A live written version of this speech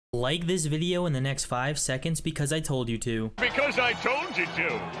Like this video in the next 5 seconds because I told you to. Because I told you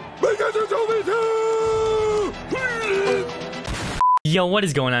to. Because you told me to! Yo, what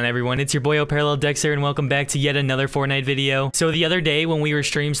is going on, everyone? It's your boy Parallel dxtr, and welcome back to yet another Fortnite video. So the other day when we were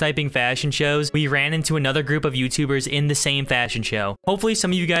stream sniping fashion shows, we ran into another group of YouTubers in the same fashion show. Hopefully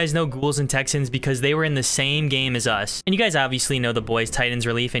some of you guys know Ghouls and Texans because they were in the same game as us. And you guys obviously know the boys Titans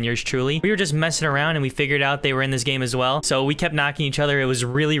Relief and yours truly. We were just messing around and we figured out they were in this game as well. So we kept knocking each other. It was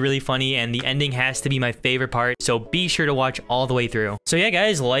really funny, and the ending has to be my favorite part. So be sure to watch all the way through. So yeah,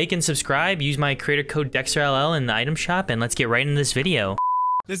 guys, like and subscribe. Use my creator code dxtrll in the item shop, and let's get right into this video.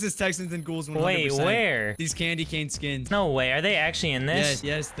 This is Texans and Ghouls 100%. Wait, where? These candy cane skins. No way. Are they actually in this?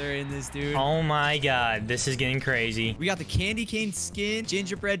 Yes, they're in this, dude. Oh my god, this is getting crazy. We got the candy cane skin,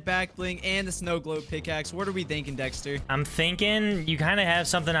 gingerbread back bling, and the snow globe pickaxe. What are we thinking, Dexter? I'm thinking you kind of have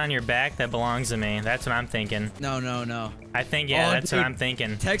something on your back that belongs to me. That's what I'm thinking. No. I think, yeah, Oh, that's dude. what I'm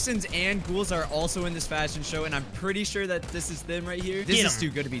thinking. Texans and Ghouls are also in this fashion show, and I'm pretty sure that this is them right here. This is too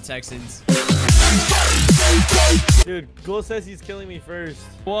good to be Texans. Dude, Ghoul says he's killing me first.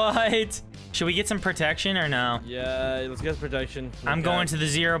 What? Should we get some protection or no? Yeah, let's get protection. I'm going to the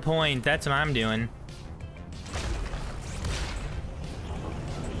 0 point. That's what I'm doing.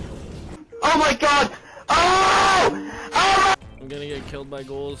 Oh my god! Oh! Oh! I'm gonna get killed by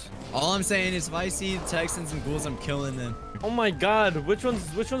ghouls. All I'm saying is if I see Texans and Ghouls, I'm killing them. Oh my god, which one's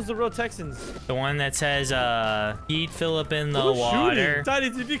the real Texans? The one that says, eat Philip in the Who's water. shooting?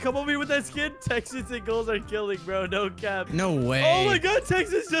 Titus, if you come over here with that skin, Texans and ghouls are killing, bro. No cap. No way. Oh my god,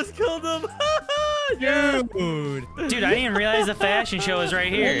 Texans just killed him. Yeah. Dude. Dude, I didn't even realize the fashion show was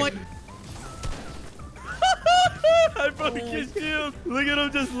right here. Oh my... I broke his shield. Look at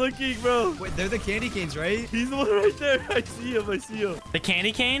him just looking, bro. Wait, they're the candy canes, right? He's the one right there. I see him. The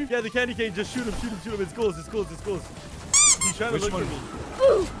candy cane? Yeah, the candy cane. Just shoot him. It's ghouls. He's trying to look one? for me.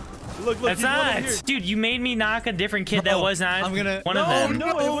 Look, That's he's one over not. here. Dude, you made me knock a different kid that No, was not I'm gonna- one of them.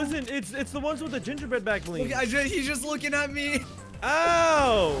 No, it wasn't. It's the ones with the gingerbread back bling. Look, he's just looking at me.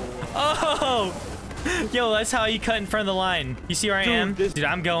 Ow! Oh! Yo, that's how you cut in front of the line. You see where I am? Dude,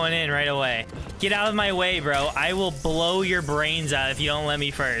 I'm going in right away. Get out of my way, bro. I will blow your brains out if you don't let me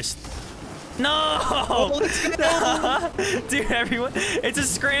first. No! Oh, let's go. Dude, everyone, it's a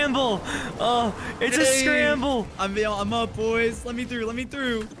scramble. Oh, it's a scramble. I'm up, boys. Let me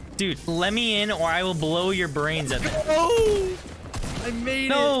through. Dude, let me in or I will blow your brains out. Oh! I made it.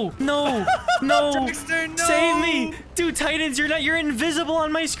 No! Dexter, no! Save me! Dude, Titans, you're invisible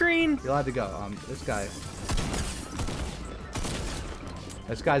on my screen. You'll have to go.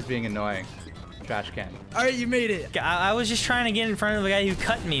 This guy's being annoying. Trash can. All right, you made it. I was just trying to get in front of the guy who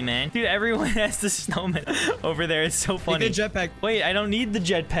cut me, man. Dude, everyone has the snowman over there. It's so funny. Take the jetpack. Wait, I don't need the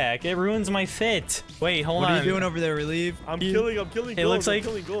jetpack. It ruins my fit. Wait, hold on. What are you doing over there, Relieve? I'm killing ghouls. It looks like... I'm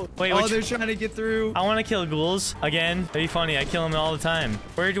killing ghouls. Wait, Oh, they're trying to get through. I want to kill ghouls. Again. That'd be funny. I kill them all the time.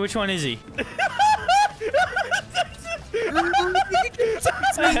 Which one is he?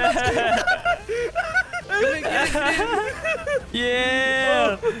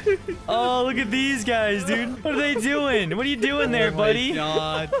 Yeah. Oh, look at these guys, dude. What are they doing? What are you doing there, buddy? Oh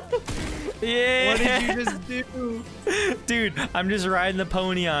my god. Yeah. What did you just do? Dude, I'm just riding the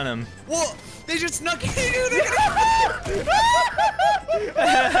pony on him. Whoa! They just snuck in, dude.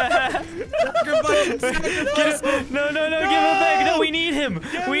 No, give him back. No, we need him.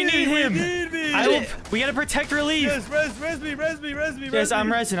 We need him. We gotta protect Relief. Yes, res me. Yes,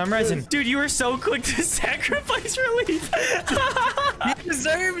 I'm resin. Dude, you were so quick to sacrifice Relief. He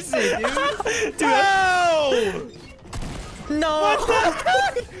deserves it, dude. Dude, Ow! no.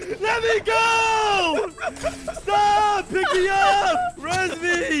 Let me go! Stop! Pick me up! Res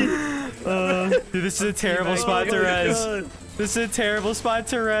me! Dude, this is a terrible spot to res. This is a terrible spot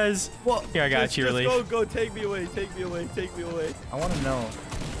to res. Well, Here, I got you, Relief. Go, take me away. I want to know.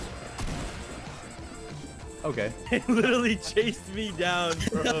 Okay. It literally chased me down,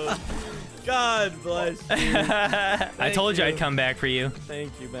 bro. God bless you. I told you I'd come back for you.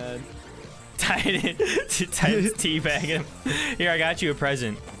 Thank you, man. Titans teabagging him. Here, I got you a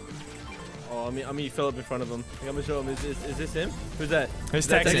present. Oh, I'm gonna eat Philip in front of him. I'm gonna show him. Is this him? Who's that? Who's Is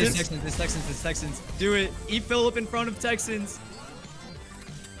that Texans? This Texans. Do it. Eat Philip in front of Texans.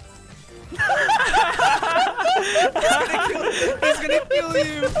 He's gonna kill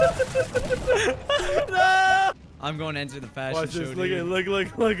you. No! I'm going to enter the fashion Watch show, this. dude. Look.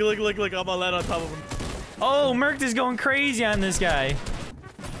 I'm gonna land on top of him. Oh, Merc is going crazy on this guy.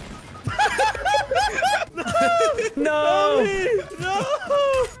 No! No!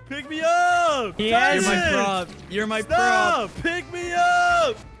 Pick me up! He has You're my it. prop. You're my Stop! prop. Pick me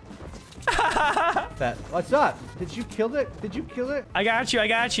up! What's up? Did you kill it? Did you kill it? I got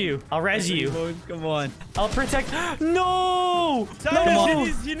you. I'll res you. Come on. I'll protect. No!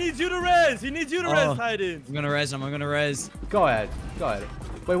 Titans, he needs you to res. He needs you to res, Titans. I'm gonna res him. I'm gonna res. Go ahead. Go ahead.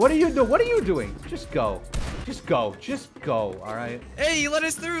 Wait, what are you doing? What are you doing? Just go. Just go. Just go. All right. Hey, let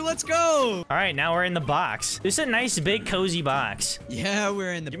us through. Let's go. All right, now we're in the box. This is a nice, big, cozy box. Yeah,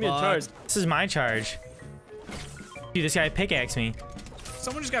 we're in the Give me a charge. This is my charge. Dude, this guy pickaxed me.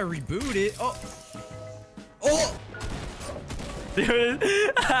 Someone just got rebooted. Oh. Oh. Dude.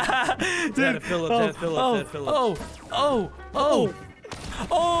 Dead Philip.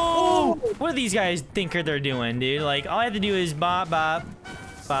 Oh! What do these guys think they're doing, dude? Like, all I have to do is bop, bop,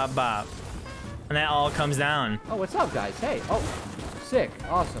 bop, bop. And that all comes down. Oh, what's up, guys? Hey. Oh, sick.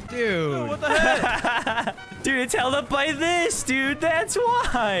 Awesome. Dude. Oh, what the heck? Dude, it's held up by this, dude. That's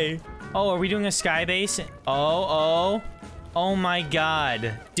why. Oh, are we doing a sky base? Oh my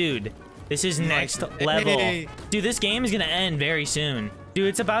god. Dude, this is next level. Dude, this game is gonna end very soon. Dude,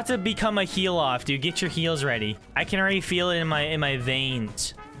 it's about to become a heal off, dude. Get your heals ready. I can already feel it in my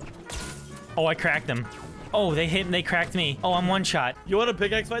veins. Oh, I cracked them. Oh, they cracked me. Oh, I'm one shot. You want to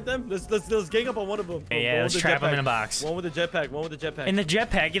pickaxe fight them? Let's gang up on one of them. Yeah, let's trap him in a box. One with the jetpack. In the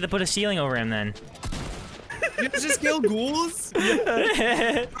jetpack, you have to put a ceiling over him then. You just kill ghouls?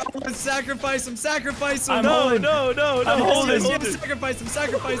 Yeah. Sacrifice him. No. I'm holding. Sacrifice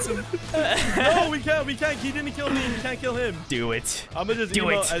him. No, we can't. He didn't kill me. We can't kill him. Do it. I'm gonna just Do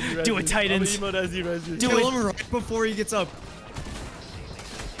emote it. as you res Do me. it, Titans. I'm gonna emote as you res me. Do Kill it. him right before he gets up.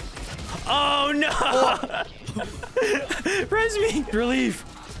 Oh no! Res me! Relief!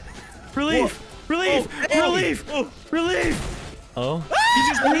 Oh. He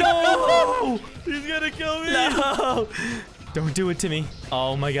just No! He's gonna kill me. No! Don't do it to me.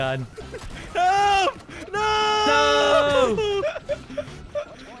 Oh my god. Help! No! No!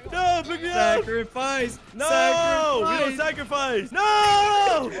 No, pick me up! Sacrifice! No! We don't sacrifice!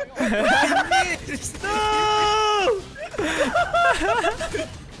 No! No!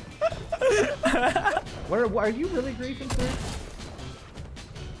 What are you really griefing, sir?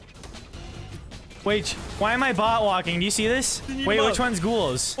 Wait, why am I bot walking? Do you see this? You need Wait, him which up. one's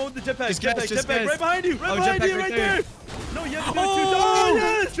ghouls? Oh, the jetpack, Just guys. jetpack, right behind you, right behind jetpack you, right there. No, you have to do it Oh! two times. Oh,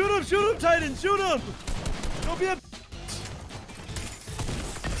 yes! Shoot him, Titans, shoot him! Don't be a...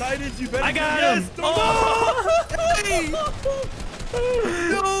 Titans, you better I got yes, him! don't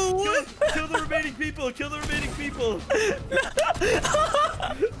No! What? Kill the remaining people, kill the remaining people.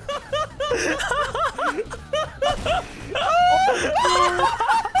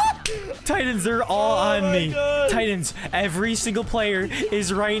 Titans, they're all on my me. God. Titans, every single player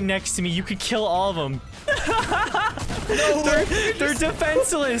is right next to me. You could kill all of them. No, They're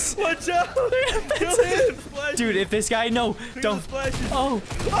defenseless. watch out! Kill him! Splash Dude, if this guy, no, him. don't. Splashes. Oh,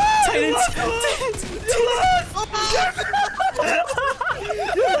 You Titans.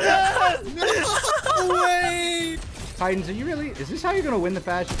 No way! Titans, are you really? Is this how you're gonna win the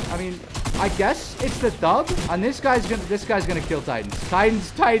fashion? I mean, I guess it's the dub. And this guy's gonna kill Titans.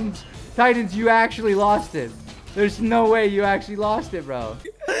 Titans, you actually lost it. There's no way you actually lost it, bro.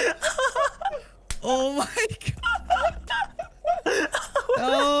 Oh my god!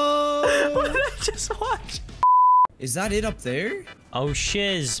 Oh! What did I just watch? Is that it up there? Oh,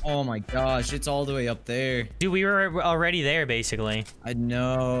 shiz. Oh my gosh, it's all the way up there. Dude, we were already there, basically. I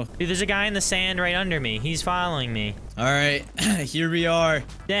know. Dude, there's a guy in the sand right under me. He's following me. All right, here we are.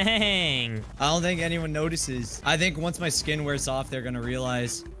 Dang. I don't think anyone notices. I think once my skin wears off, they're gonna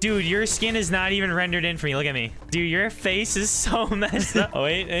realize. Dude, your skin is not even rendered in for me. Look at me. Dude, your face is so messed up. Oh,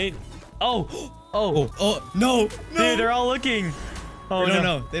 wait. Oh. Oh, no. Dude, they're all looking. Oh, They don't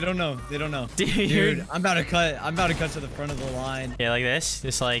no. know. They don't know. They don't know. Dude. I'm about to cut to the front of the line. Yeah, like this.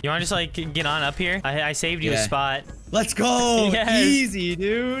 Just like, you want to just like get on up here? I saved you a Yeah. spot. Let's go. Yes. Easy,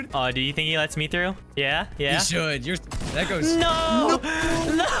 dude. Oh, do you think he lets me through? Yeah? You should. That goes. No!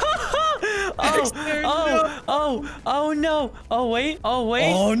 No! Dexter, Oh no! Oh wait!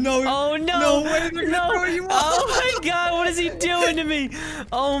 Oh no. Oh no! No way, they're gonna throw you off. Oh my god! What is he doing to me?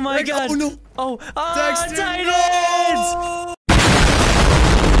 Oh my god! Oh no. Oh! Dexter, Titans! no!